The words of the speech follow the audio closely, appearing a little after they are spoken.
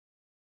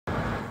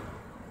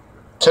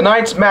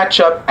Tonight's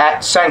matchup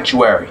at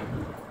Sanctuary.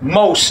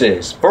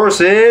 Moses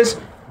versus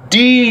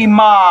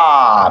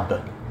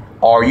D-Mob.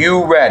 Are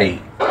you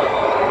ready?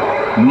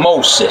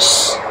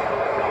 Moses.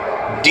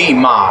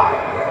 D-Mob.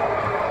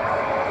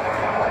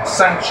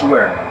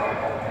 Sanctuary.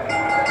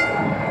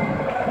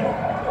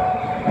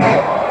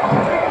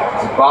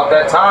 It's about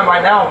that time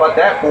right now, about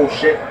that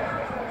bullshit.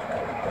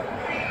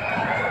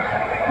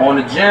 On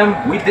the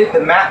gym, we did the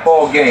mat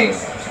ball game.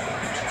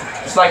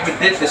 Just like we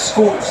did the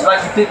school, just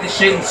like we did the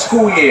shit in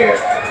school year.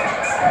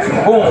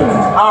 Boom,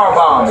 power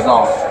bomb is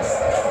on.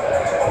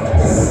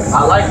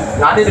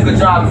 I did a good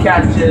job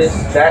catching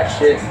that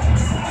shit.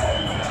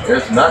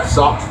 There's nuts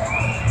up.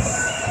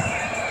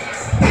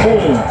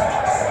 Boom.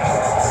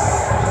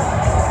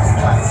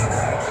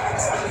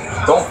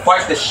 Don't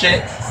fight the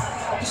shit.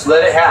 Just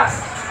let it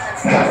happen.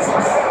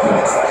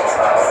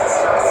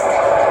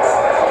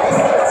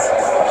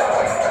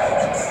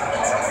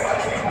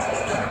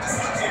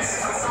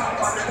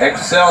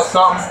 Excel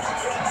something.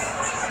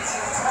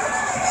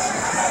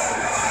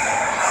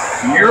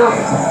 Here.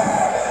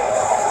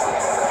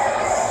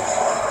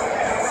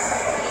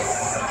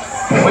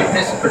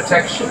 Witness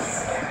protection.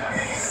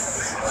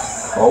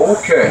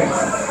 Okay.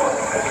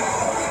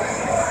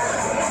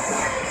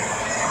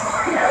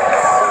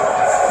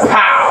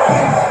 Pow!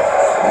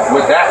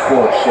 With that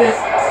bullshit.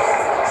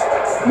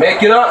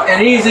 Make it up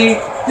and easy.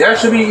 There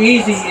should be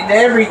easy in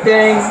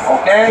everything,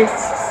 okay?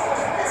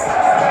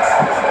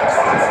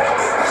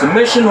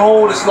 Submission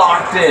hold is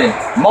locked in.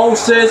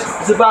 Moses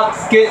is about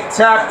to get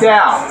tapped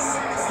out.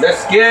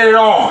 Let's get it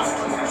on.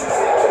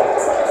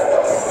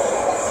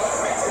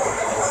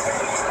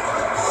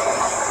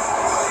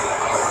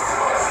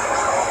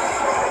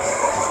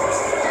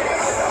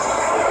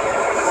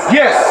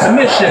 Yes,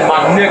 submission, my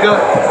nigga.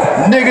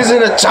 Niggas in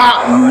the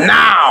top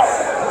now.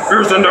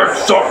 Isn't there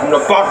something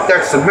about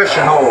that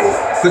submission hold?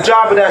 Good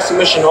job with that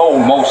submission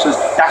hold, Moses.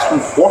 That's what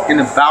I'm talking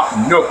about,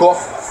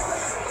 nigga.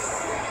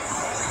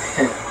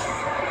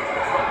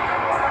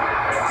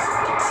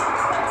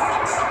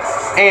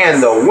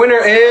 And the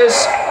winner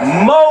is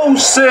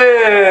Moses.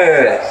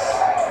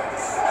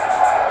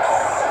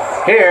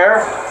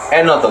 Here,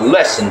 another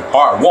lesson,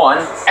 part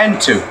 1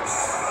 and 2.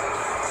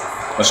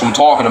 That's what I'm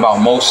talking about,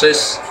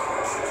 Moses.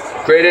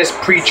 Greatest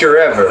preacher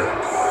ever.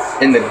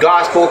 In the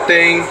gospel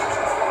thing,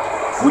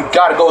 we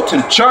gotta go to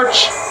the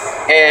church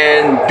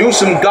and do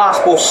some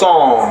gospel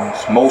songs,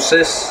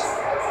 Moses.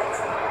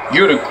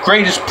 You're the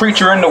greatest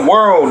preacher in the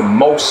world,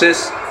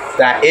 Moses.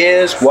 That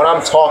is what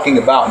I'm talking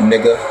about,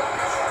 nigga.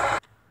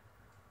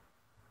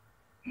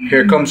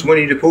 Here comes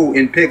Winnie the Pooh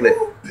and Piglet.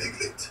 Oh,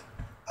 Piglet.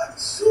 I'm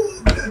so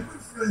glad we're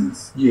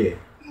friends. Yeah.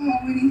 Oh,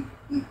 Winnie.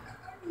 I'm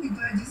really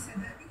glad you said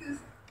that because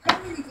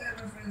I'm really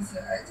glad we're friends.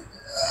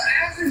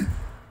 Excuse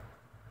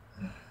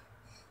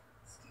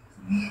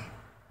me.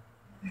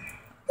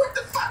 What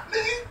the fuck,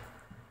 man?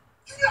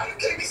 You know you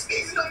can't be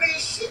sneezing on me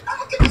and shit. I'm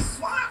gonna get the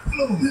swine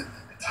flu.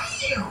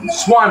 Damn.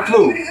 Swine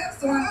flu. I have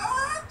swine.